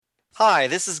Hi,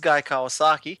 this is Guy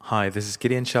Kawasaki. Hi, this is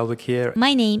Gideon Shelwick here,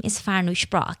 My name is Farnoosh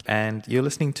Brock. and you're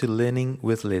listening to Learning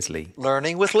with Leslie.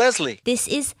 Learning with Leslie. This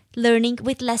is Learning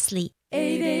with Leslie.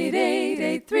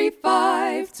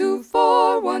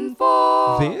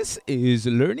 888-835-2414. This is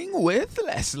Learning with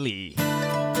Leslie.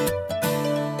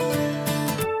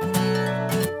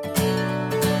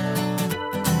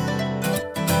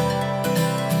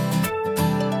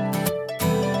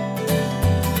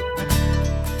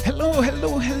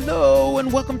 Hello,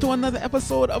 and welcome to another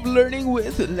episode of Learning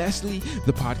with Leslie,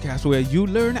 the podcast where you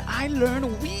learn, I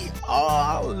learn, we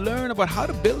all learn about how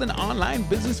to build an online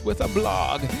business with a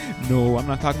blog. No, I'm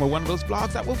not talking about one of those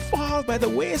blogs that will fall by the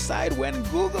wayside when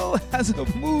Google has a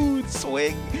mood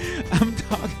swing. I'm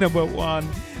talking about one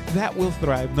that will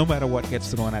thrive no matter what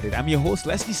gets thrown at it. I'm your host,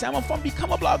 Leslie Samuel from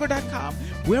BecomeAblogger.com,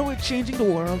 where we're changing the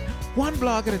world one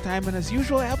blog at a time. And as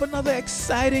usual, I have another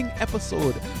exciting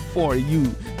episode for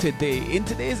you today. In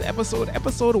today's episode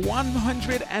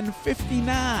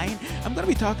 159, I'm going to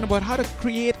be talking about how to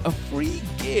create a free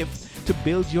gift to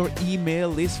build your email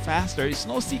list faster. It's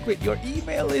no secret, your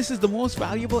email list is the most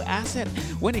valuable asset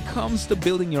when it comes to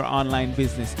building your online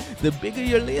business. The bigger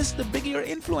your list, the bigger your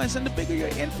influence, and the bigger your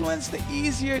influence, the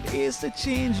easier it is to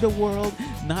change the world,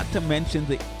 not to mention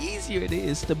the easier it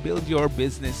is to build your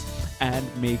business and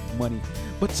make money.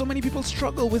 But so many people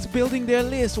struggle with building their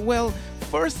list. Well,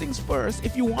 first things first,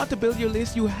 if you want to build your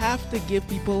list, you have to give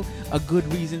people a good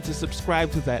reason to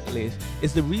subscribe to that list.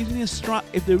 If the reason is strong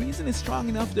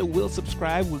enough, they will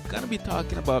subscribe. We're going to be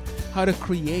talking about how to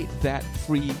create that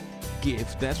free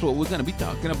gift. That's what we're going to be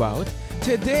talking about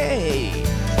today.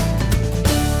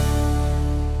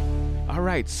 All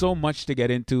right, so much to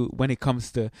get into when it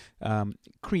comes to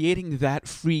creating that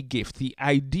free gift, the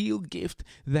ideal gift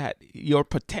that your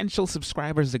potential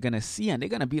subscribers are going to see, and they're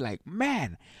going to be like,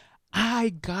 man, I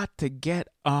got to get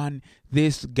on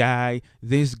this guy,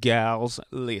 this gal's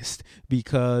list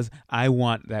because I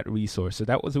want that resource. So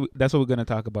that's what we're going to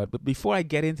talk about. But before I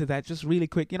get into that, just really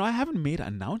quick, I haven't made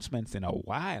announcements in a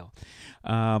while.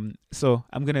 So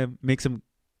I'm going to make some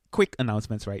quick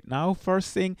announcements right now.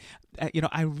 First thing,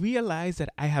 I realize that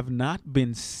I have not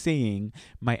been saying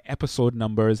my episode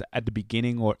numbers at the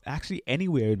beginning or actually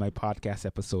anywhere in my podcast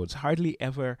episodes. Hardly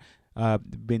ever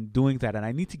been doing that, and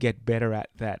I need to get better at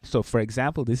that. So, for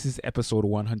example, this is episode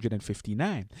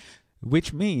 159.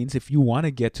 Which means if you want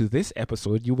to get to this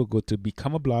episode, you will go to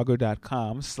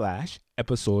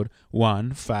becomeablogger.com/episode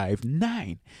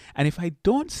 159. And if I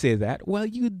don't say that, well,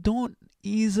 you don't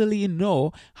easily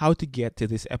know how to get to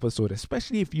this episode,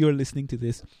 especially if you're listening to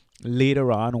this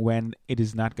later on when it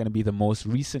is not going to be the most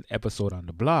recent episode on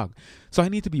the blog. So I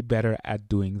need to be better at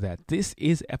doing that. This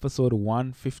is episode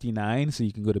 159, so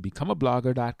you can go to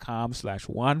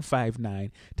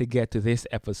becomeablogger.com/159 to get to this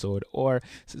episode, or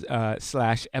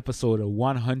 /episode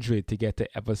 100 to get to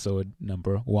episode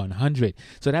number 100.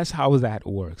 So that's how that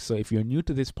works. So if you're new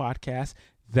to this podcast,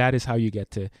 that is how you get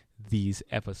to these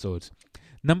episodes.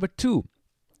 Number 2,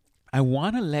 I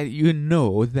want to let you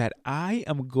know that I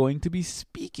am going to be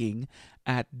speaking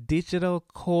at Digital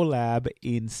Collab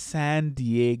in San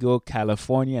Diego,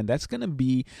 California, and that's going to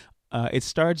be it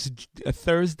starts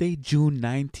Thursday, June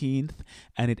 19th,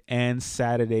 and it ends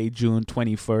Saturday, June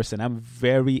 21st, and I'm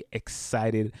very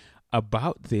excited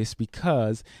about this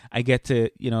because I get to,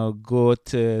 go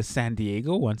to San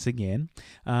Diego once again,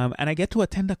 and I get to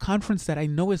attend a conference that I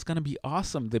know is going to be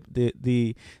awesome.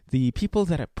 The people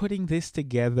that are putting this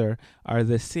together are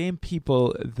the same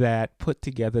people that put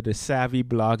together the Savvy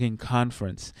Blogging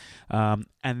Conference, and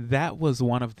that was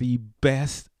one of the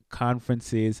best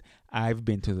conferences I've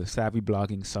been to, the Savvy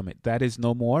Blogging Summit. That is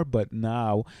no more, but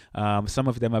now some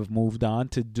of them have moved on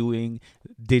to doing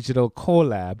Digital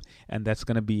Collab, and that's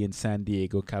going to be in San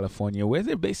Diego, California, where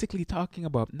they're basically talking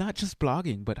about not just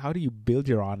blogging, but how do you build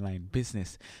your online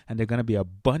business. And they're going to be a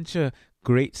bunch of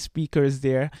great speakers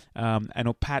there. I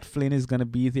know Pat Flynn is going to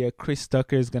be there. Chris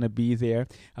Tucker is going to be there.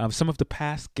 Some of the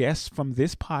past guests from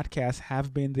this podcast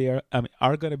have been there,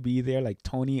 are going to be there, like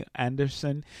Tony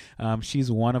Anderson.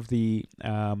 She's one of the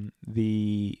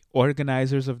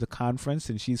organizers of the conference,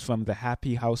 and she's from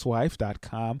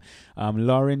thehappyhousewife.com.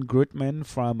 Lauren Grutman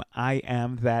from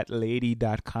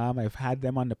IamThatLady.com. I've had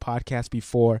them on the podcast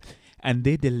before, and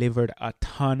they delivered a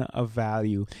ton of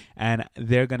value, and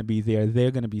they're going to be there.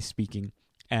 They're going to be speaking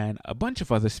and a bunch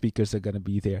of other speakers are going to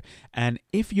be there. And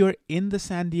if you're in the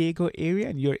San Diego area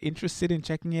and you're interested in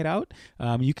checking it out,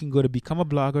 you can go to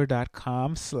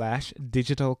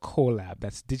becomeablogger.com/digital collab.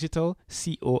 That's digital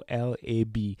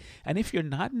COLAB. And if you're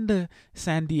not in the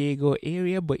San Diego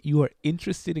area, but you are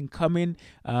interested in coming,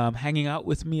 hanging out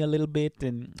with me a little bit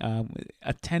and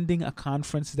attending a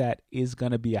conference that is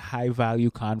going to be a high value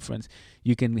conference,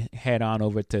 you can head on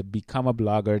over to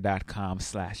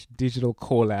becomeablogger.com/digital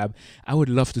collab. I would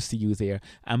love to see you there.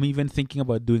 I'm even thinking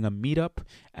about doing a meetup,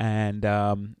 and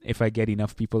if I get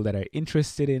enough people that are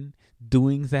interested in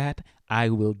doing that, I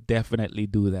will definitely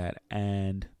do that.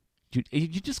 And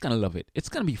you're just going to love it. It's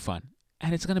going to be fun.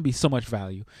 And it's going to be so much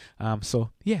value. So,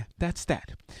 yeah, that's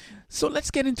that. So let's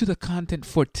get into the content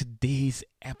for today's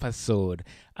episode.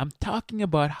 I'm talking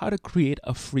about how to create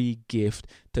a free gift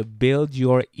to build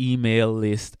your email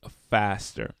list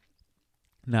faster.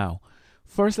 Now,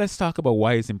 first, let's talk about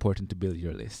why it's important to build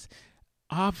your list.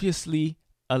 Obviously,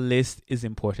 a list is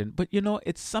important, but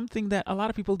it's something that a lot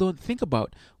of people don't think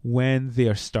about when they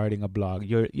are starting a blog.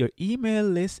 Your email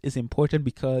list is important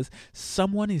because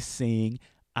someone is saying,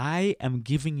 I am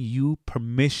giving you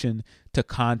permission to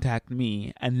contact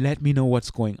me and let me know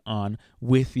what's going on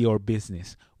with your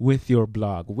business, with your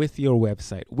blog, with your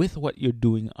website, with what you're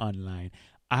doing online.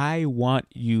 I want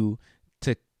you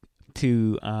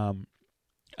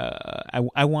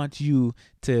I want you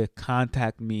to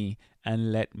contact me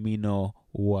and let me know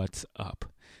what's up.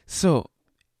 So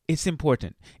it's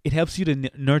important. It helps you to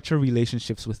nurture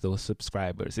relationships with those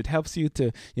subscribers. It helps you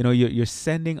to, you're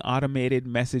sending automated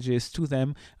messages to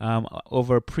them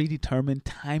over predetermined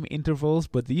time intervals.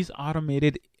 But these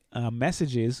automated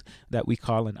messages that we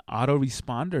call an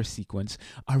autoresponder sequence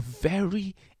are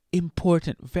very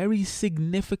important, very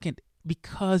significant,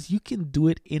 because you can do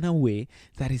it in a way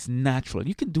that is natural.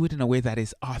 You can do it in a way that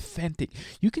is authentic.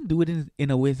 You can do it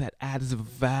in a way that adds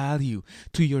value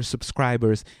to your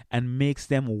subscribers and makes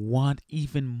them want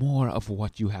even more of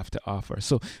what you have to offer.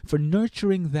 So for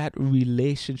nurturing that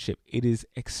relationship, it is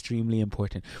extremely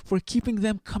important. For keeping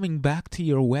them coming back to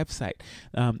your website,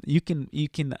 you can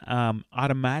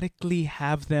automatically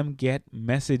have them get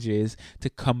messages to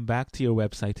come back to your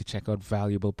website to check out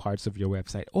valuable parts of your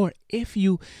website. Or if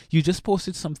you just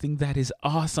posted something that is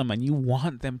awesome and you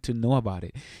want them to know about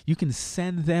it, you can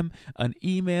send them an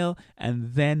email,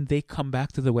 and then they come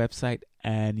back to the website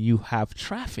and you have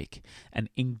traffic and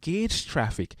engaged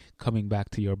traffic coming back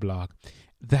to your blog.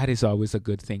 That is always a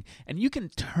good thing. And you can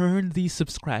turn these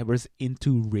subscribers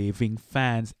into raving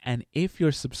fans. And if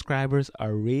your subscribers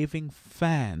are raving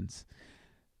fans,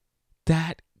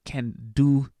 that can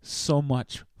do so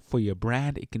much for your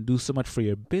brand. It can do so much for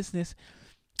your business.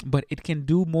 But it can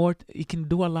do more. It can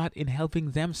do a lot in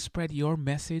helping them spread your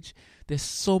message. There's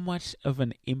so much of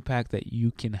an impact that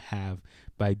you can have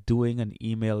by doing an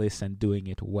email list and doing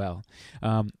it well.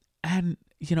 And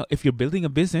if you're building a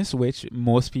business, which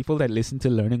most people that listen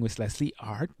to Learning with Leslie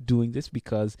are doing this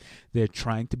because they're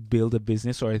trying to build a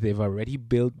business, or they've already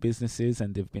built businesses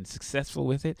and they've been successful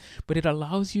with it. But it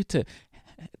allows you to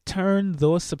turn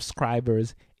those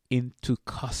subscribers into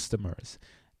customers.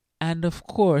 And of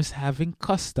course, having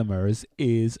customers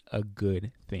is a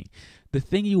good thing. The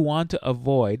thing you want to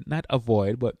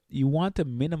but you want to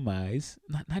minimize,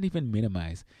 not even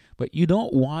minimize, but you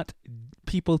don't want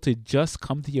people to just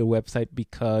come to your website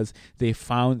because they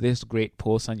found this great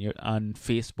post on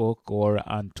Facebook or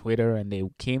on Twitter, and they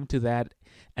came to that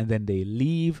and then they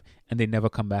leave and they never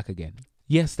come back again.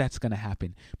 Yes, that's going to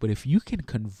happen. But if you can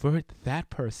convert that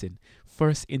person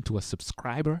first into a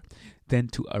subscriber, then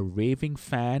to a raving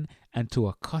fan, and to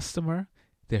a customer,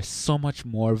 there's so much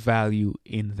more value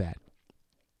in that.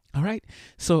 All right.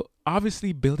 So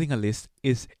obviously building a list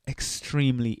is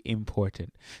extremely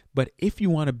important. But if you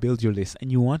want to build your list,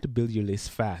 and you want to build your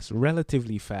list fast,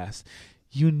 relatively fast,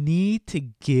 you need to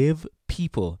give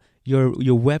people, your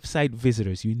website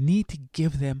visitors, you need to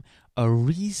give them a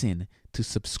reason to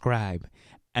subscribe.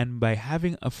 And by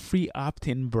having a free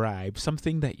opt-in bribe,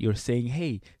 something that you're saying,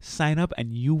 hey, sign up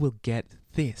and you will get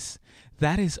this.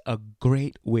 That is a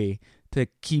great way to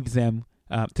keep them,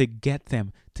 to get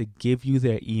them to give you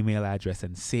their email address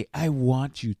and say, I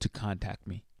want you to contact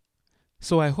me.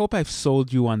 So I hope I've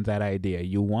sold you on that idea.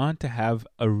 You want to have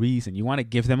a reason. You want to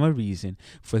give them a reason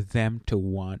for them to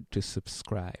want to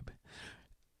subscribe.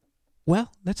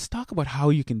 Well, let's talk about how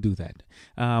you can do that.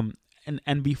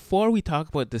 And before we talk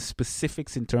about the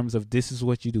specifics in terms of this is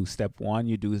what you do, step 1,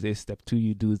 you do this, step 2,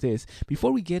 you do this.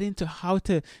 Before we get into how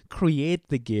to create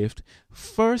the gift,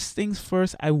 first things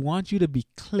first, I want you to be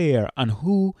clear on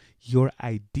who your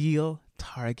ideal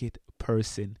target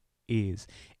person is.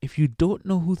 If you don't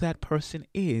know who that person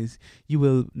is, you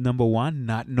will, number one,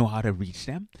 not know how to reach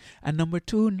them, and number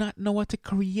two, not know what to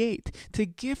create to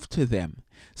give to them.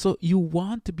 So you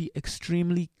want to be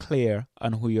extremely clear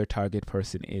on who your target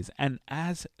person is and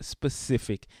as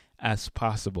specific as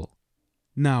possible.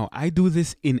 Now, I do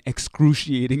this in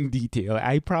excruciating detail.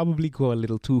 I probably go a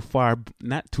little too far,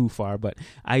 not too far, but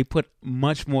I put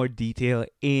much more detail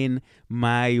in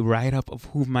my write-up of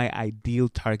who my ideal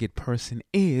target person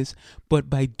is. But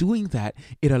by doing that,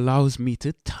 it allows me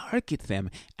to target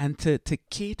them and to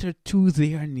cater to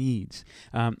their needs.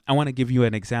 I want to give you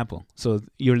an example. So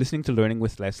you're listening to Learning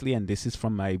with Leslie, and this is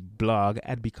from my blog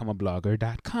at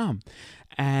becomeablogger.com.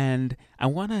 And I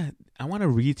want to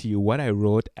read to you what I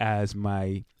wrote as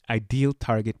my ideal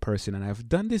target person. And I've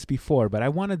done this before, but I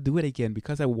want to do it again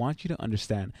because I want you to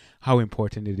understand how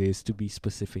important it is to be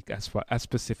specific as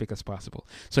specific as possible.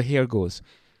 So here goes.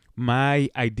 My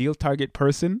ideal target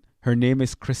person, her name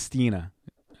is Christina.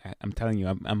 I'm telling you,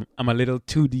 I'm a little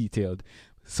too detailed.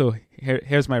 So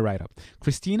here's my write-up.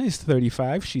 Christina is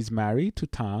 35. She's married to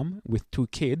Tom with 2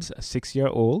 kids, a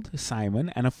 6-year-old, Simon,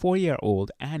 and a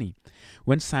 4-year-old, Annie.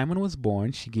 When Simon was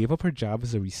born, she gave up her job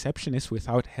as a receptionist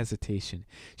without hesitation.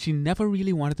 She never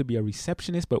really wanted to be a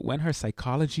receptionist, but when her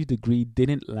psychology degree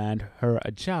didn't land her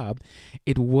a job,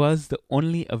 it was the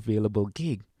only available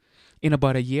gig. In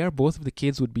about a year, both of the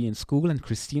kids would be in school, and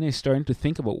Christina is starting to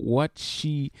think about what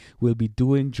she will be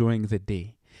doing during the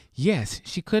day. Yes,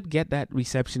 she could get that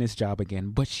receptionist job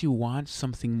again, but she wants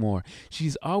something more.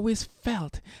 She's always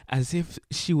felt as if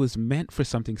she was meant for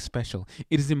something special.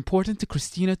 It is important to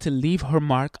Christina to leave her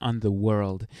mark on the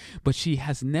world, but she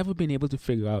has never been able to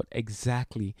figure out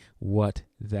exactly what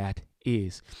that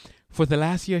is. For the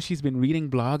last year, she's been reading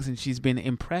blogs, and she's been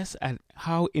impressed at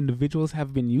how individuals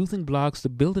have been using blogs to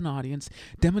build an audience,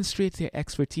 demonstrate their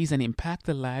expertise, and impact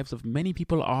the lives of many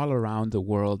people all around the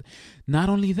world. Not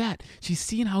only that, she's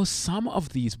seen how some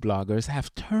of these bloggers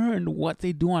have turned what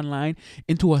they do online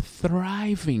into a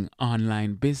thriving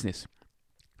online business.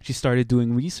 She started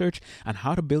doing research on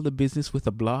how to build a business with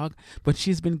a blog, but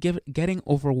she's been getting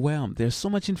overwhelmed. There's so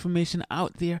much information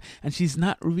out there, and she's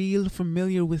not real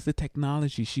familiar with the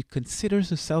technology. She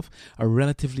considers herself a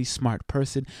relatively smart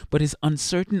person, but is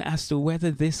uncertain as to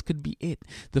whether this could be it.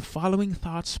 The following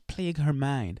thoughts plague her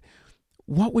mind.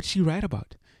 What would she write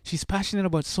about? She's passionate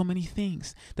about so many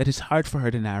things that it's hard for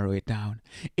her to narrow it down.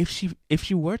 If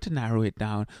she were to narrow it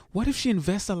down, what if she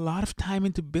invests a lot of time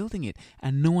into building it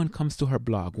and no one comes to her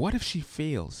blog? What if she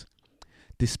fails?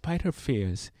 Despite her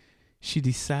fears, she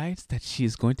decides that she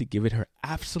is going to give it her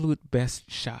absolute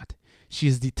best shot. She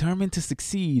is determined to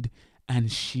succeed,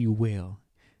 and she will.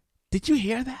 Did you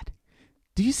hear that?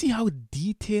 Do you see how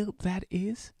detailed that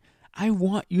is? I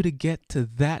want you to get to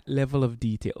that level of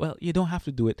detail. Well, you don't have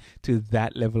to do it to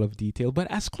that level of detail, but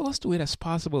as close to it as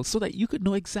possible so that you could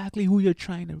know exactly who you're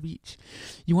trying to reach.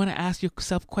 You want to ask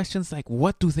yourself questions like,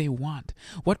 what do they want?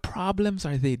 What problems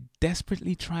are they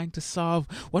desperately trying to solve?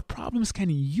 What problems can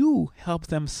you help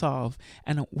them solve?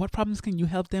 And what problems can you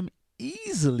help them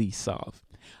easily solve?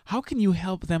 How can you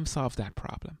help them solve that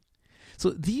problem? So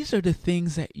these are the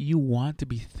things that you want to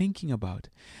be thinking about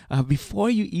before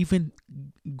you even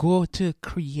go to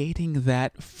creating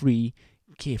that free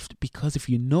gift. Because if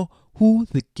you know who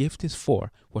the gift is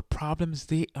for, what problems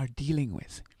they are dealing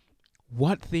with,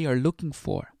 what they are looking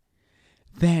for,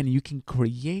 then you can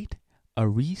create a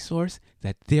resource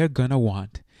that they're going to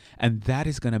want. And that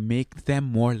is going to make them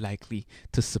more likely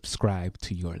to subscribe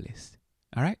to your list.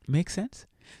 All right? Makes sense?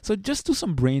 So just do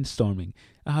some brainstorming.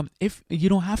 If you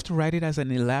don't have to write it as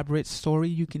an elaborate story,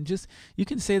 you can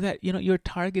say that you're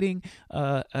targeting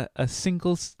a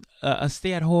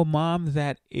stay-at-home mom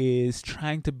that is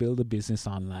trying to build a business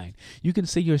online. You can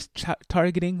say you're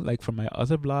targeting, like from my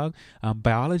other blog,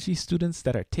 biology students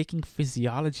that are taking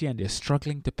physiology and they're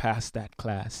struggling to pass that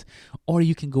class. Or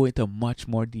you can go into much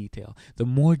more detail. The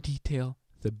more detail,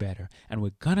 the better. And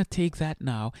we're gonna take that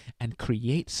now and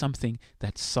create something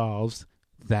that solves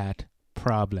that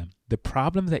problem. The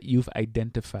problem that you've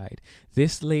identified.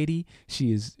 This lady,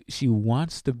 she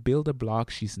wants to build a blog.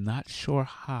 She's not sure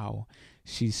how.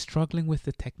 She's struggling with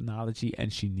the technology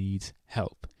and she needs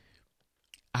help.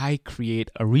 I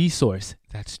create a resource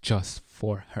that's just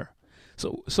for her.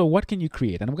 So what can you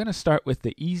create? And I'm going to start with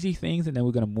the easy things and then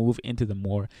we're going to move into the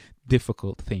more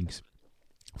difficult things.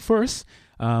 First,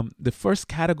 the first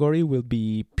category will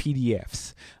be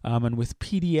PDFs. And with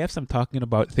PDFs, I'm talking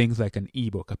about things like an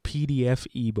ebook, a PDF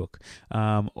ebook,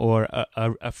 or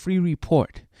a free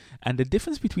report. And the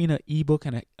difference between an ebook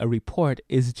and a report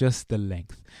is just the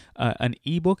length. An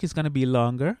ebook is going to be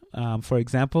longer. For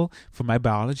example, for my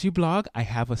biology blog, I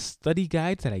have a study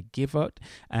guide that I give out,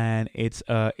 and it's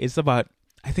about,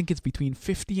 I think it's between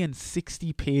 50 and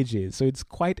 60 pages, so it's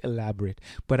quite elaborate.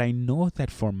 But I know that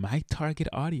for my target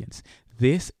audience,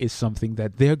 this is something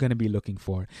that they're going to be looking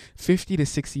for. 50 to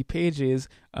 60 pages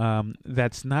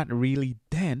that's not really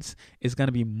dense is going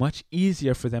to be much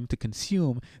easier for them to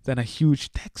consume than a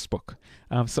huge textbook.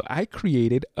 So I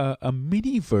created a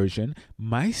mini version,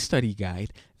 my study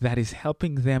guide, that is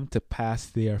helping them to pass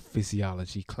their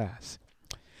physiology class.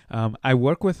 I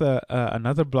work with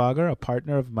another blogger, a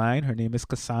partner of mine. Her name is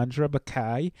Cassandra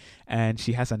Bakai, and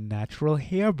she has a natural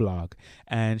hair blog.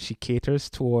 And she caters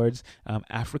towards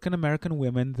African American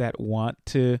women that want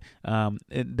to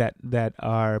that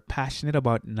are passionate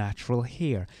about natural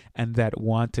hair and that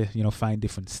want to find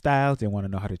different styles. They want to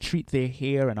know how to treat their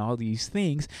hair and all these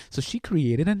things. So she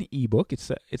created an ebook.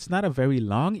 It's not a very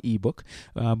long ebook,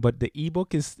 but the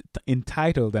ebook is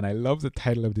entitled, and I love the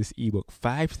title of this ebook: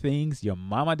 5 Things Your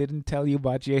Mama Didn't Tell You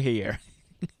About Your Hair.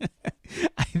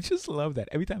 I just love that.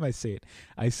 Every time I say it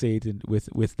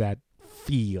with that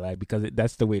feel, because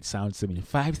that's the way it sounds to me.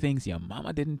 5 things your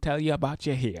mama didn't tell you about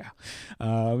your hair.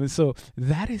 So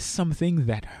that is something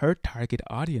that her target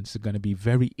audience is going to be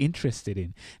very interested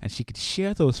in, and she could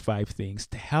share those 5 things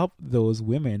to help those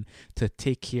women to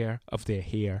take care of their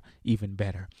hair even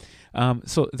better.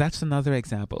 So that's another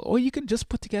example. Or you can just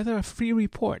put together a free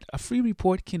report. A free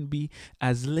report can be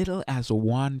as little as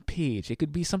 1 page. It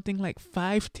could be something like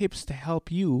 5 tips to help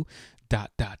you ...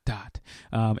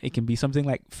 It can be something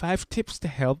like 5 tips to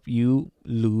help you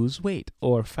lose weight,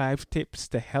 or 5 tips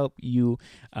to help you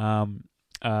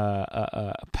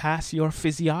pass your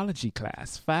physiology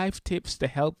class, 5 tips to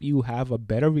help you have a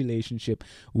better relationship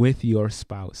with your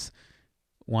spouse.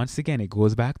 Once again, it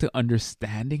goes back to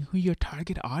understanding who your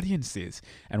target audience is.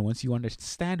 And once you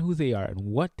understand who they are and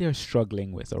what they're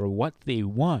struggling with or what they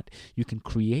want, you can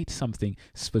create something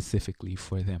specifically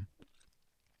for them.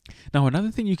 Now,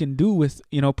 another thing you can do with,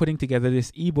 putting together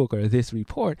this ebook or this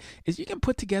report is you can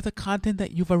put together content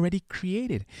that you've already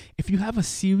created. If you have a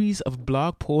series of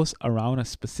blog posts around a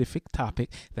specific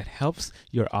topic that helps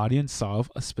your audience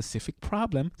solve a specific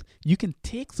problem, you can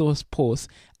take those posts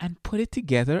and put it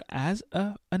together as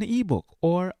an ebook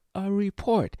or a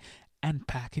report and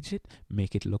package it,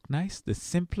 make it look nice. The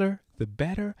simpler, the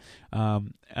better.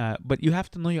 But you have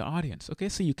to know your audience. Okay,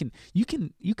 so you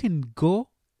can go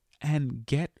and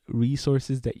get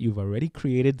resources that you've already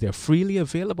created. They're freely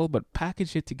available, but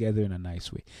package it together in a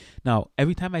nice way. Now,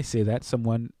 every time I say that,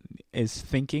 someone is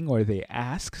thinking, or they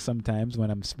ask sometimes when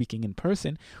I'm speaking in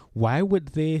person, why would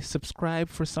they subscribe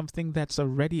for something that's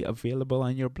already available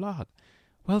on your blog?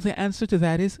 Well, the answer to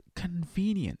that is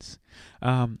convenience.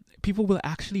 People will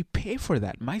actually pay for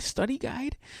that. My study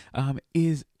guide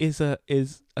is a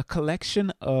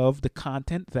collection of the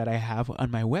content that I have on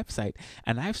my website,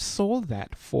 and I've sold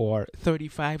that for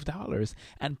 $35,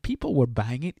 and people were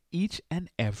buying it each and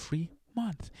every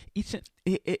month.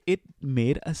 It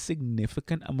made a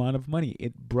significant amount of money.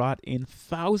 It brought in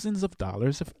thousands of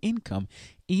dollars of income,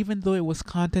 even though it was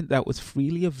content that was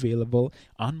freely available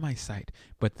on my site.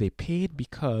 But they paid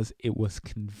because it was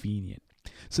convenient.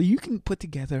 So you can put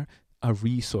together a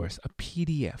resource, a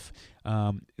PDF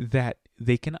that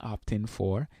they can opt in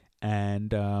for,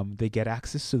 and they get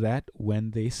access to that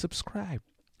when they subscribe.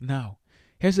 Now,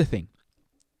 here's the thing.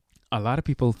 A lot of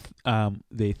people,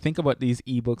 they think about these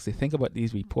ebooks, they think about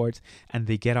these reports, and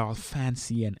they get all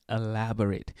fancy and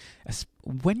elaborate.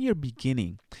 When you're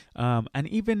beginning, and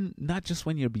even not just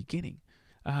when you're beginning,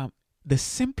 the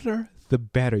simpler, the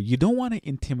better. You don't want to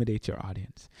intimidate your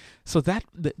audience. So that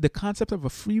the concept of a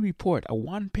free report, a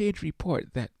 1-page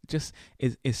report that just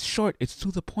is short, it's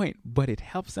to the point, but it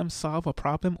helps them solve a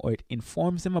problem, or it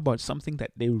informs them about something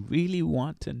that they really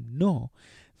want to know.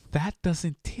 That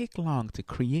doesn't take long to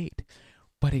create,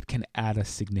 but it can add a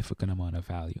significant amount of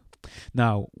value.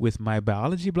 Now, with my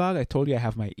biology blog, I told you I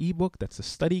have my ebook. That's a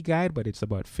study guide, but it's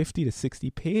about 50 to 60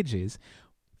 pages.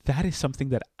 That is something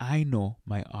that I know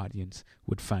my audience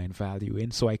would find value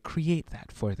in, so I create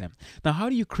that for them. Now, how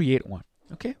do you create one?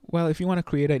 Okay, well, if you want to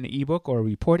create an ebook or a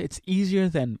report, it's easier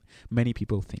than many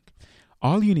people think.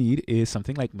 All you need is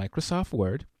something like Microsoft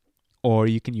Word, Or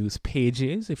you can use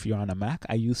Pages if you're on a Mac.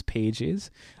 I use Pages.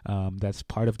 That's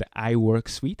part of the iWork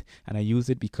suite. And I use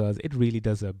it because it really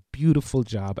does a beautiful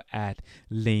job at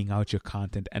laying out your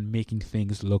content and making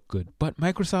things look good. But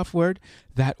Microsoft Word,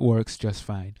 that works just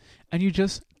fine. And you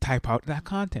just type out that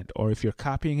content. Or if you're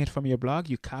copying it from your blog,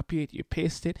 you copy it, you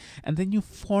paste it, and then you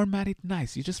format it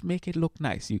nice. You just make it look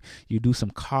nice. You do some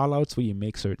call outs where you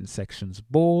make certain sections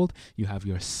bold. You have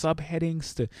your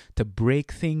subheadings to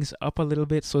break things up a little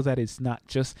bit so that it's not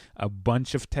just a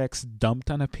bunch of text dumped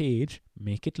on a page.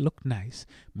 Make it look nice.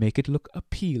 Make it look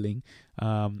appealing.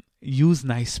 Use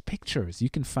nice pictures. You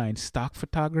can find stock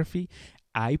photography.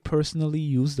 I personally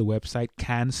use the website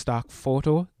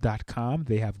canstockphoto.com.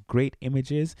 They have great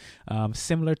images,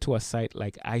 similar to a site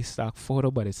like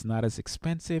iStockPhoto, but it's not as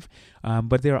expensive.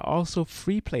 But there are also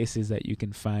free places that you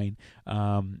can find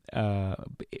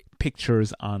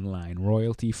pictures online,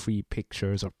 royalty-free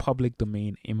pictures or public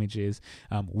domain images.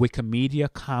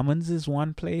 Wikimedia Commons is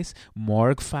one place.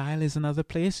 Morguefile is another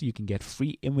place. You can get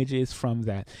free images from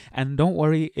that. And don't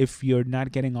worry if you're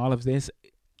not getting all of this.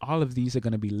 All of these are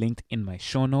going to be linked in my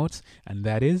show notes, and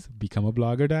that is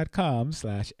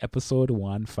becomeablogger.com/episode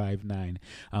 159.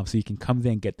 So you can come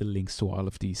there and get the links to all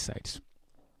of these sites.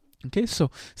 Okay,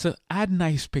 so add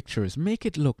nice pictures, make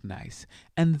it look nice,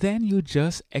 and then you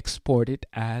just export it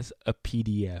as a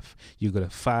PDF. You go to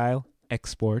File,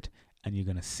 Export, and you're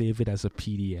going to save it as a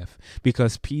PDF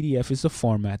because PDF is the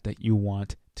format that you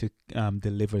want to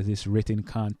deliver this written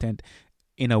content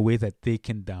in a way that they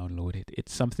can download it.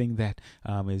 It's something that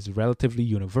is relatively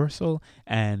universal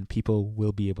and people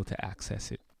will be able to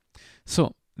access it.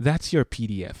 So that's your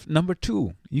PDF. Number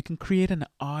 2, you can create an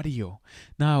audio.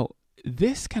 Now,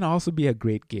 this can also be a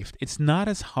great gift. It's not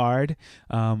as hard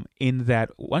in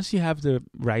that once you have the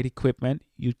right equipment,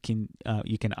 you can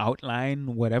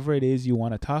outline whatever it is you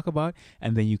want to talk about,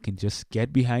 and then you can just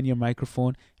get behind your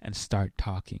microphone and start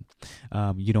talking.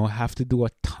 You don't have to do a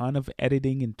ton of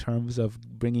editing in terms of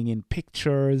bringing in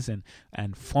pictures and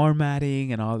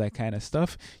formatting and all that kind of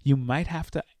stuff. You might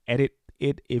have to edit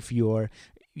it if you're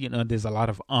there's a lot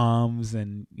of ums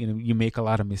and, you make a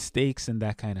lot of mistakes and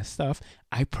that kind of stuff.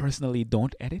 I personally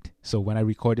don't edit. So when I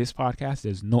record this podcast,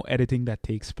 there's no editing that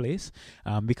takes place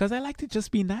because I like to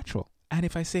just be natural. And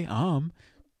if I say,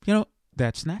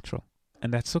 that's natural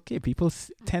and that's okay. People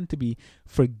tend to be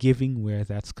forgiving where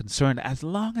that's concerned as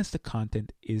long as the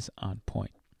content is on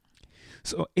point.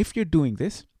 So if you're doing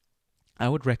this, I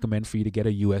would recommend for you to get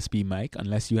a USB mic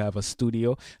unless you have a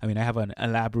studio. I mean, I have an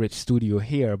elaborate studio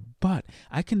here, but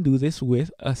I can do this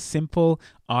with a simple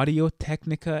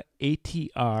Audio-Technica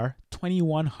ATR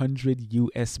 2100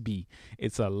 USB.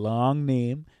 It's a long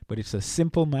name, but it's a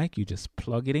simple mic. You just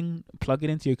plug it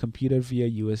into your computer via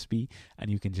USB,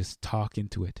 and you can just talk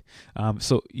into it.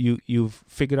 So you've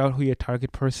figured out who your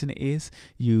target person is.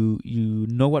 You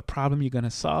know what problem you're going to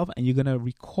solve, and you're going to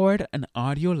record an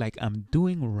audio like I'm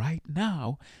doing right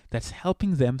now that's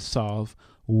helping them solve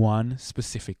one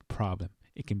specific problem.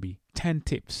 It can be 10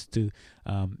 tips to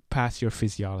pass your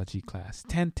physiology class,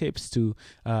 10 tips to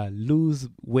lose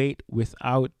weight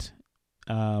without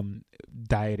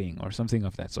dieting or something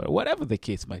of that sort, whatever the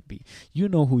case might be. You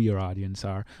know who your audience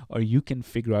are, or you can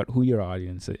figure out who your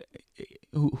audience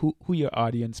who your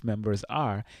audience members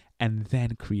are, and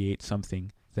then create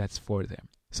something that's for them.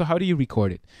 So how do you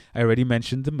record it? I already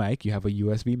mentioned the mic. You have a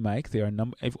USB mic. There are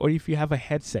or if you have a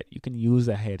headset, you can use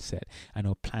a headset. I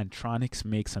know Plantronics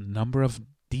makes a number of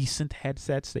decent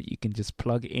headsets that you can just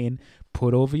plug in,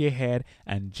 put over your head,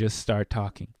 and just start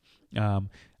talking.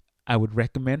 I would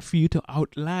recommend for you to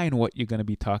outline what you're going to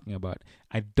be talking about.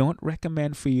 I don't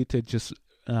recommend for you to just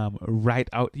write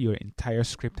out your entire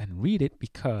script and read it,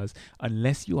 because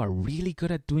unless you are really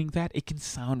good at doing that, it can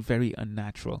sound very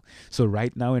unnatural. So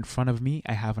right now in front of me,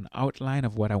 I have an outline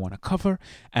of what I want to cover,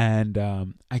 and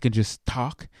I can just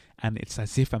talk, and it's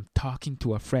as if I'm talking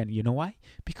to a friend. You know why?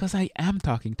 Because I am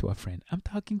talking to a friend. I'm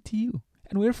talking to you,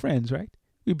 and we're friends, right?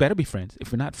 We better be friends.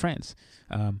 If we're not friends,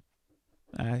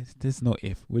 there's no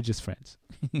if. We're just friends.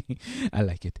 I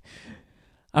like it.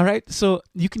 All right, so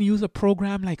you can use a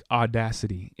program like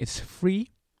Audacity. It's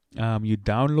free. You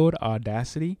download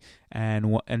Audacity,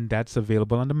 and that's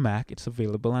available on the Mac. It's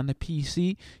available on the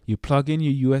PC. You plug in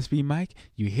your USB mic,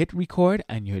 you hit record,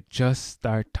 and you just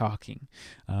start talking.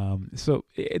 So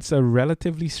it's a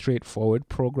relatively straightforward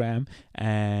program,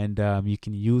 and you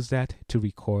can use that to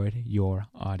record your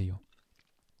audio.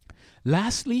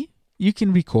 Lastly, you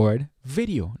can record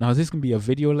video. Now, this can be a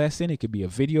video lesson. It could be a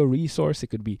video resource.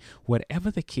 It could be whatever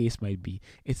the case might be.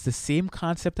 It's the same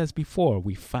concept as before.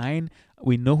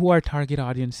 We know who our target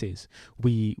audience is.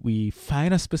 We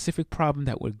find a specific problem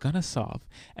that we're going to solve,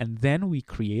 and then we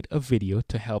create a video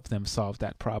to help them solve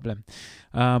that problem.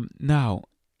 Now,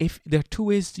 if there are two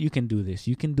ways you can do this.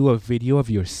 You can do a video of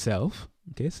yourself.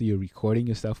 Okay, so you're recording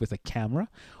yourself with a camera,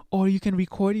 or you can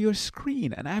record your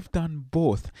screen. And I've done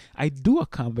both. I do a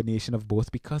combination of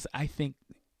both because I think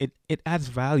it adds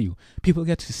value. People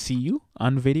get to see you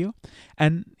on video,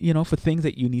 and for things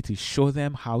that you need to show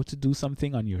them how to do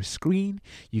something on your screen,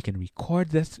 you can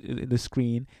record the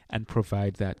screen and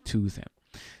provide that to them.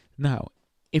 Now,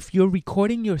 if you're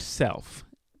recording yourself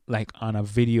like on a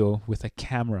video with a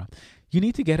camera, you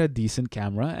need to get a decent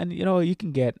camera, and you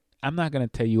can get, I'm not going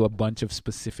to tell you a bunch of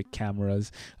specific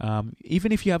cameras.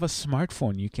 Even if you have a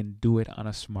smartphone, you can do it on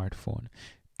a smartphone.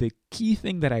 The key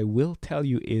thing that I will tell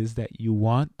you is that you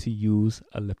want to use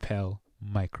a lapel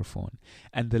microphone.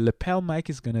 And the lapel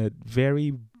mic is going to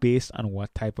vary based on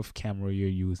what type of camera you're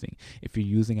using. If you're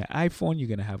using an iPhone, you're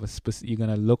going to have you're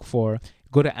going to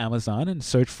go to Amazon and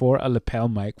search for a lapel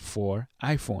mic for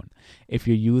iPhone. If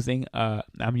you're using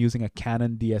I'm using a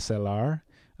Canon DSLR,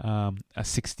 a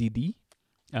 60D,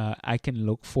 I can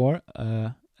look for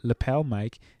a lapel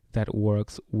mic that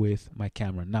works with my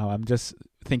camera. Now, I'm just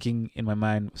thinking in my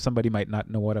mind, somebody might not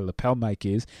know what a lapel mic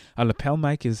is. A lapel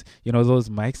mic is, those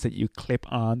mics that you clip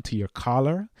on to your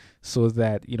collar so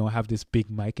that, have this big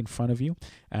mic in front of you.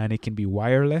 And it can be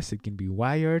wireless. It can be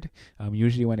wired.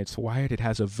 Usually when it's wired, it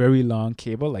has a very long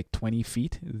cable, like 20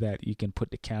 feet, that you can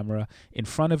put the camera in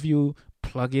front of you,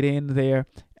 plug it in there,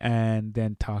 and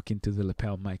then talk into the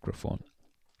lapel microphone.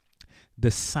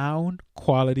 The sound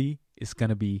quality is going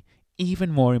to be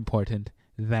even more important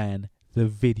than the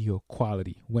video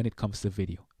quality when it comes to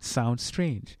video. Sounds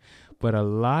strange, but a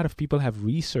lot of people have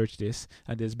researched this,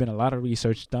 and there's been a lot of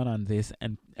research done on this,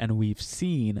 and we've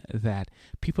seen that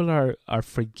people are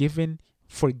forgiving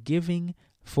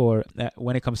for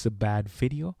when it comes to bad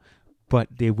video, but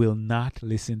they will not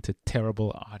listen to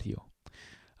terrible audio.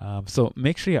 So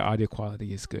make sure your audio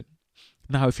quality is good.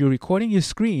 Now, if you're recording your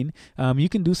screen, you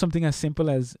can do something as simple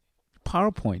as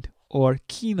PowerPoint or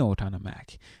Keynote on a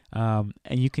Mac. And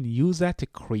you can use that to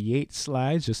create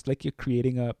slides, just like you're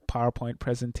creating a PowerPoint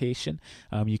presentation.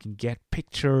 You can get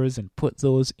pictures and put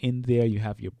those in there. You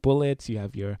have your bullets, you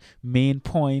have your main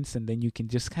points, and then you can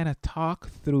just kind of talk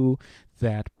through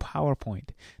that PowerPoint.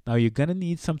 Now, you're going to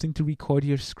need something to record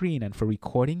your screen. And for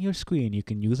recording your screen, you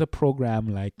can use a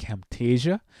program like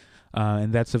Camtasia,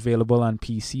 and that's available on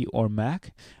PC or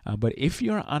Mac. But if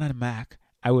you're on a Mac,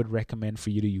 I would recommend for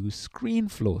you to use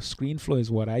ScreenFlow. ScreenFlow is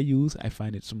what I use. I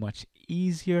find it's much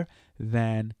easier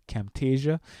than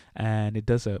Camtasia, and it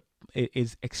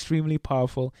is extremely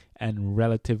powerful and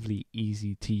relatively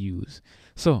easy to use.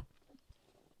 So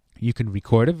you can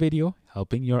record a video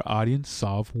helping your audience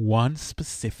solve one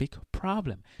specific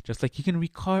problem, just like you can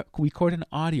record an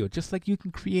audio, just like you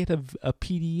can create a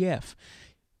PDF.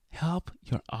 Help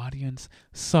your audience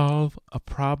solve a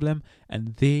problem,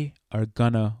 and they are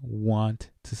gonna want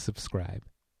to subscribe.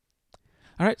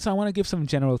 All right, so I want to give some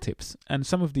general tips, and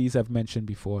some of these I've mentioned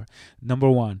before.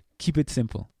 Number one, keep it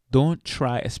simple. Don't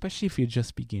try, especially if you're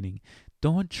just beginning,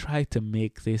 don't try to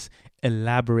make this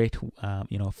elaborate,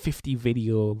 50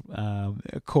 video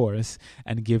course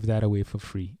and give that away for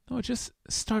free. No, just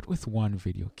start with one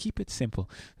video. Keep it simple.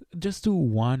 Just do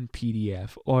one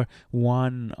PDF or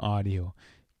one audio.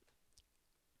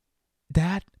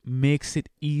 That makes it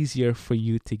easier for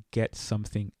you to get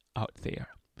something out there.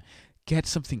 Get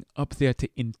something up there to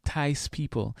entice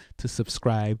people to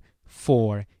subscribe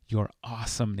for your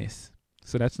awesomeness.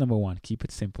 So that's number one. Keep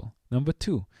it simple. Number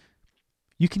two,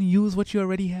 you can use what you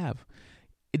already have.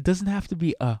 It doesn't have to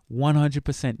be a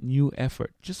 100% new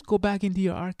effort. Just go back into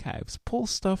your archives, pull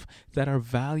stuff that are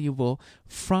valuable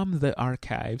from the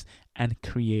archives, and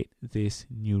create this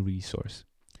new resource.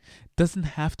 Doesn't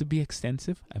have to be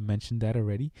extensive. I mentioned that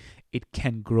already. It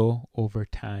can grow over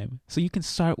time. So you can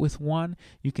start with one.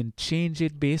 You can change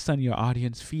it based on your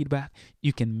audience feedback.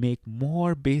 You can make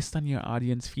more based on your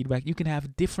audience feedback. You can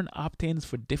have different opt-ins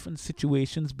for different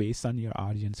situations based on your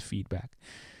audience feedback.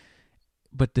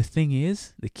 But the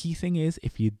key thing is,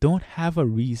 if you don't have a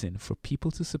reason for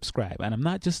people to subscribe, and I'm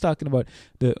not just talking about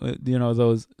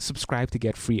those subscribe to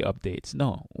get free updates.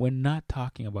 No, we're not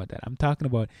talking about that. I'm talking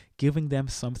about giving them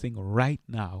something right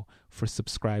now for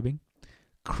subscribing.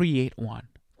 Create one.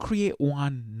 Create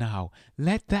one now.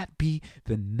 Let that be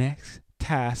the next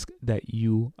task that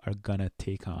you are gonna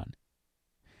take on.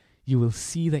 You will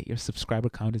see that your subscriber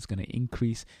count is gonna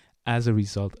increase, as a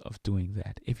result of doing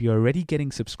that. If you're already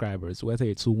getting subscribers, whether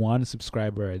it's 1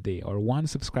 subscriber a day or 1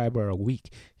 subscriber a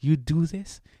week, you do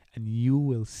this and you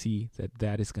will see that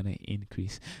that is going to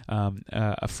increase.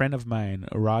 A friend of mine,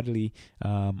 Rodley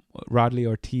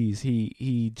Ortiz,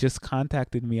 he just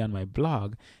contacted me on my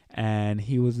blog, and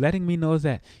he was letting me know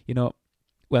that,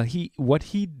 what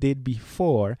he did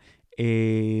before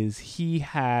is he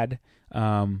had,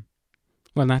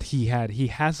 he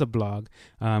has a blog.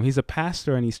 He's a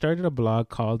pastor, and he started a blog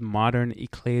called Modern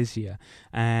Ecclesia.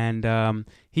 And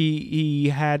he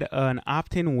had an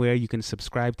opt-in where you can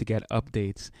subscribe to get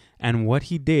updates. And what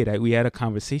he did, we had a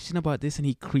conversation about this, and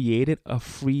he created a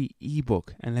free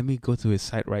ebook. And let me go to his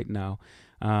site right now.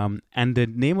 And the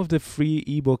name of the free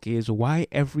ebook is Why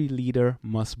Every Leader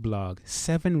Must Blog: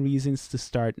 7 Reasons to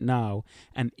Start Now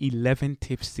and 11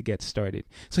 Tips to Get Started.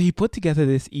 So he put together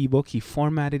this ebook. He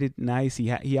formatted it nice.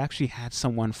 He actually had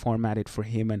someone format it for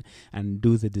him and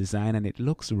do the design, and it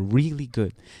looks really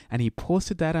good. And he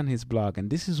posted that on his blog. And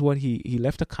this is what he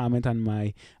left a comment on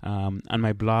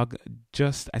my blog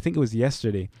just, I think it was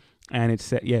yesterday. And it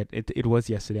said, it was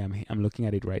yesterday. I'm looking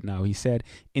at it right now. He said,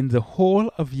 in the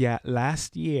whole of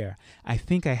last year, I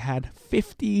think I had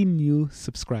 50 new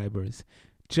subscribers.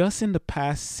 Just in the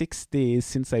past 6 days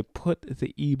since I put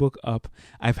the ebook up,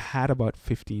 I've had about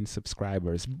 15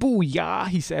 subscribers. Booyah!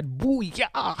 He said,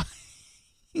 booyah!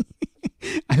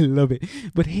 I love it.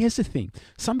 But here's the thing.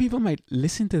 Some people might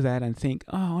listen to that and think,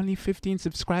 oh, only 15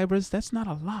 subscribers? That's not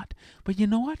a lot. But you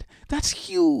know what? That's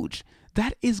huge.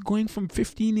 That is going from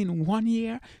 15 in 1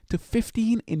 year to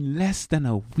 15 in less than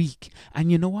a week.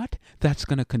 And you know what? That's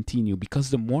going to continue, because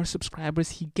the more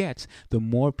subscribers he gets, the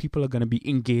more people are going to be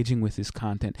engaging with his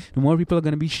content. The more people are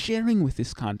going to be sharing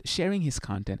his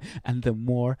content, and the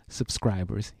more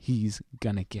subscribers he's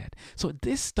going to get. So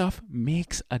this stuff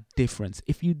makes a difference.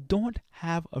 If you don't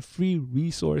have a free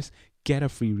resource, get a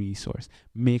free resource.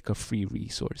 Make a free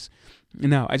resource.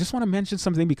 Now, I just want to mention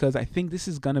something, because I think this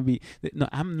is going to be,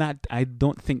 I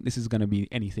don't think this is going to be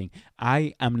anything.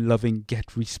 I am loving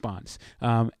GetResponse.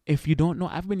 If you don't know,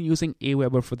 I've been using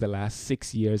Aweber for the last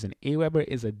 6 years, and Aweber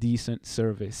is a decent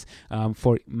service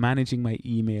for managing my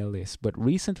email list. But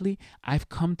recently, I've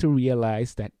come to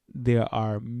realize that there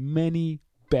are many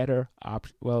better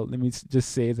options. Well, let me just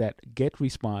say that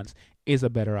GetResponse is a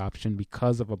better option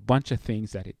because of a bunch of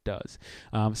things that it does.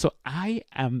 So I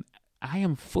am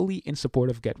fully in support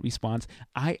of GetResponse.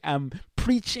 I am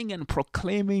preaching and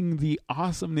proclaiming the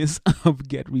awesomeness of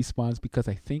GetResponse because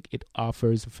I think it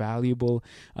offers valuable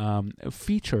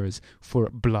features for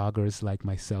bloggers like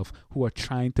myself who are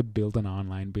trying to build an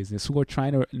online business, who are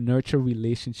trying to nurture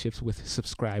relationships with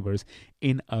subscribers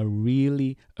in a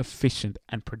really efficient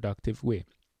and productive way.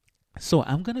 So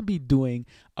I'm going to be doing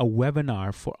a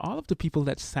webinar for all of the people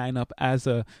that sign up as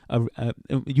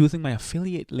using my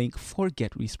affiliate link for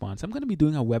GetResponse. I'm going to be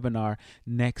doing a webinar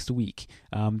next week.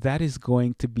 That is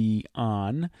going to be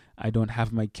on, I don't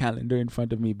have my calendar in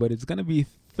front of me, but it's going to be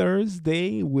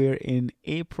Thursday. We're in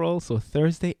April, so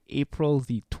Thursday, April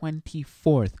the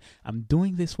 24th. I'm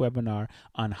doing this webinar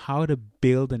on how to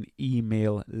build an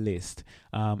email list.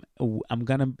 I'm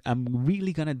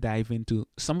really gonna dive into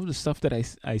some of the stuff that I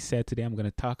said today. I'm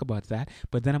gonna talk about that,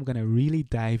 but then I'm gonna really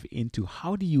dive into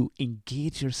how do you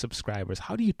engage your subscribers?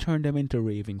 How do you turn them into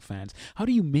raving fans? How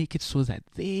do you make it so that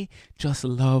they just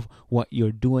love what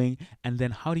you're doing? And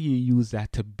then how do you use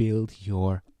that to build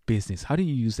your business? How do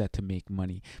you use that to make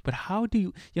money? But how do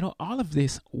you, all of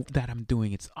this that I'm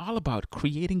doing, it's all about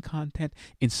creating content,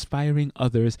 inspiring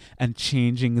others, and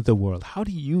changing the world. How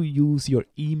do you use your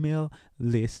email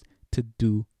list to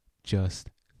do just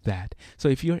that? So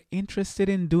if you're interested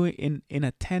in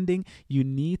attending, you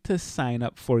need to sign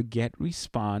up for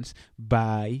GetResponse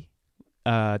by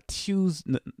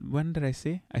Tuesday. When did I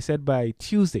say? I said by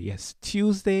Tuesday. Yes,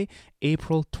 Tuesday,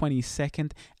 April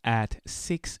 22nd at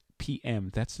 6 p.m.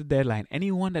 That's the deadline.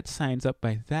 Anyone that signs up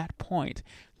by that point,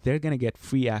 they're going to get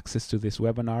free access to this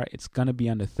webinar. It's going to be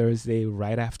on the Thursday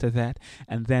right after that.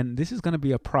 And then this is going to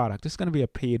be a product. This is going to be a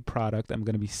paid product. I'm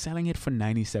going to be selling it for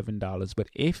 $97. But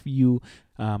if you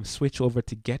switch over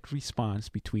to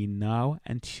GetResponse between now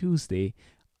and Tuesday,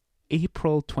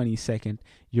 April 22nd,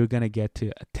 you're going to get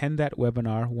to attend that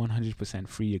webinar 100%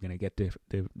 free. You're going to get the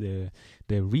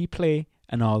replay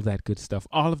and all that good stuff.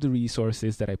 All of the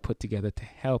resources that I put together to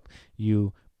help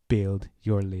you build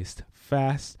your list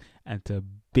fast and to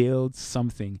build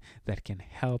something that can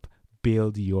help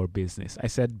build your business. I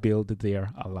said build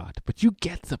there a lot, but you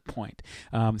get the point.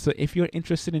 So if you're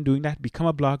interested in doing that,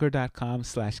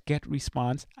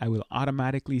 becomeablogger.com/GetResponse. I will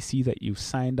automatically see that you've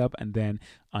signed up, and then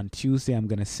on Tuesday, I'm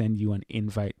going to send you an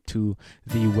invite to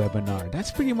the webinar.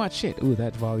 That's pretty much it. Ooh,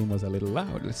 that volume was a little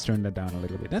loud. Let's turn that down a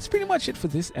little bit. That's pretty much it for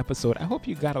this episode. I hope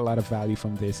you got a lot of value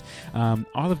from this.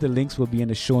 All of the links will be in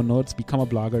the show notes,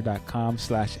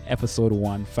 becomeablogger.com/episode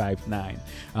 159.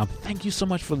 Thank you so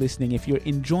much for listening. If you're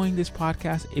enjoying this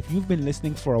podcast, if you've been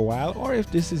listening for a while, or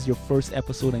if this is your first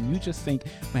episode and you just think,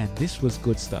 man, this was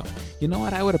good stuff, you know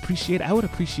what I would appreciate? I would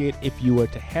appreciate if you were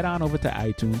to head on over to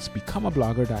iTunes,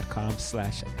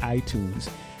 becomeablogger.com/iTunes,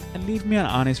 and leave me an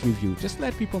honest review. Just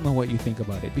let people know what you think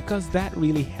about it, because that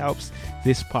really helps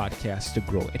this podcast to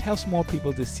grow. It helps more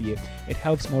people to see it. It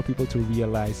helps more people to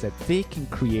realize that they can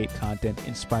create content,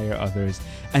 inspire others,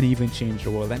 and even change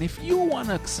the world. And if you want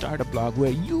to start a blog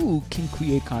where you can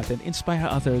create content, inspire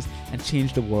others, and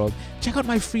change the world, check out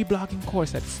my free blogging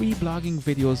course at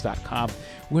freebloggingvideos.com,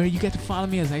 where you get to follow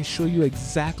me as I show you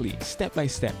exactly, step by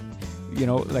step, you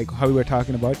know, like how we were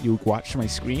talking about, you watch my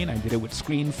screen. I did it with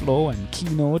ScreenFlow and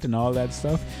Keynote and all that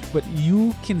stuff. But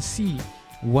you can see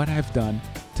what I've done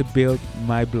to build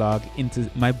my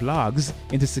blogs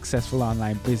into successful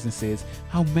online businesses,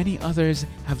 how many others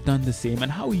have done the same,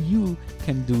 and how you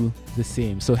can do the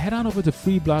same. So head on over to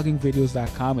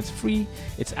freebloggingvideos.com. It's free,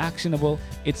 it's actionable,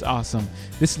 it's awesome.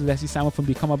 This is Leslie Samuel from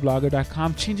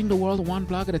becomeablogger.com, changing the world one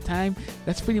blog at a time.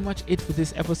 That's pretty much it for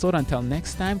this episode. Until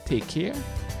next time, take care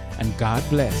and God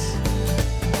bless.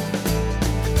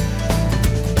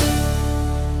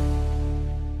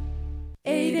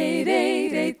 Eight,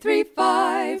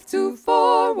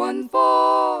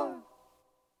 888-835-2414.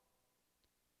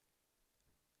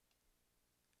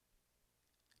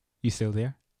 You still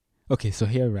there? Okay, so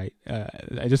here, right,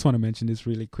 I just want to mention this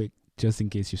really quick, just in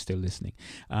case you're still listening.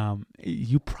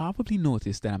 You probably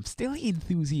noticed that I'm still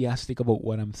enthusiastic about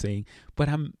what I'm saying, but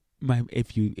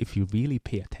if you really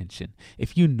pay attention,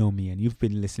 if you know me and you've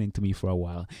been listening to me for a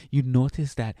while, you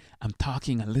notice that I'm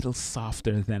talking a little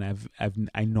softer than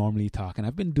I normally talk, and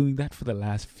I've been doing that for the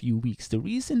last few weeks. The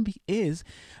reason is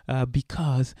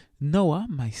because Noah,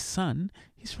 my son,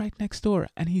 he's right next door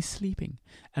and he's sleeping,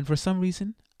 and for some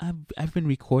reason I've been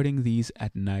recording these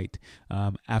at night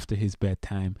after his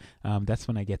bedtime. That's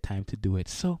when I get time to do it.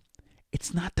 So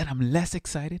it's not that I'm less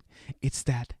excited, it's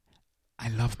that I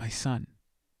love my son.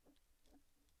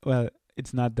 Well,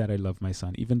 it's not that I love my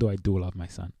son, even though I do love my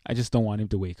son. I just don't want him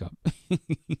to wake up.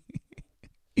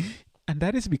 And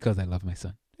that is because I love my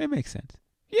son. It makes sense.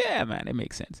 Yeah, man, it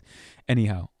makes sense.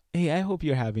 Anyhow, hey, I hope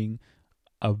you're having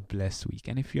a blessed week.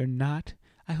 And if you're not,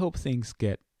 I hope things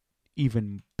get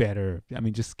even better. I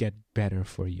mean, just get better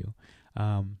for you.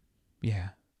 Yeah,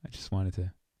 I just wanted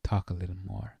to talk a little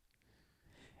more.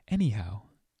 Anyhow,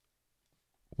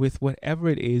 with whatever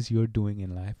it is you're doing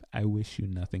in life, I wish you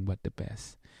nothing but the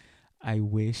best. I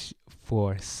wish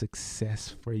for success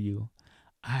for you.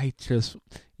 I just,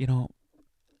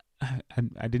 I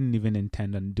didn't even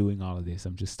intend on doing all of this.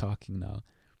 I'm just talking now.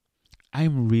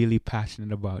 I'm really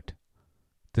passionate about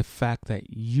the fact that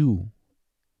you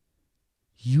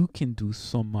can do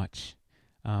so much.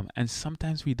 And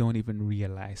sometimes we don't even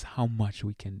realize how much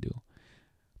we can do.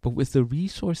 But with the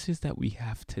resources that we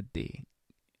have today,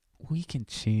 we can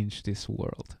change this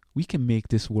world. We can make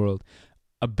this world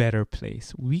a better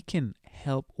place. We can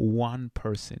help one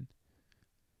person.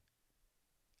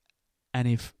 And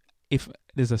if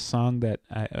there's a song that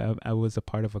I was a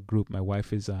part of a group, my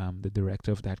wife is the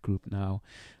director of that group now,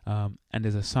 and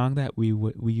there's a song that we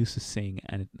used to sing,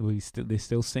 and they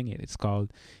still sing it. It's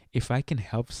called "If I Can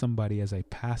Help Somebody as I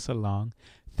Pass Along,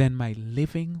 Then My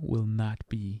Living Will Not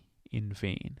Be in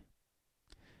Vain."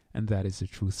 And that is the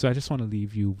truth. So I just want to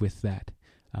leave you with that.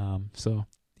 So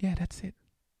yeah, that's it.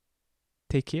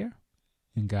 Take care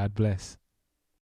and God bless.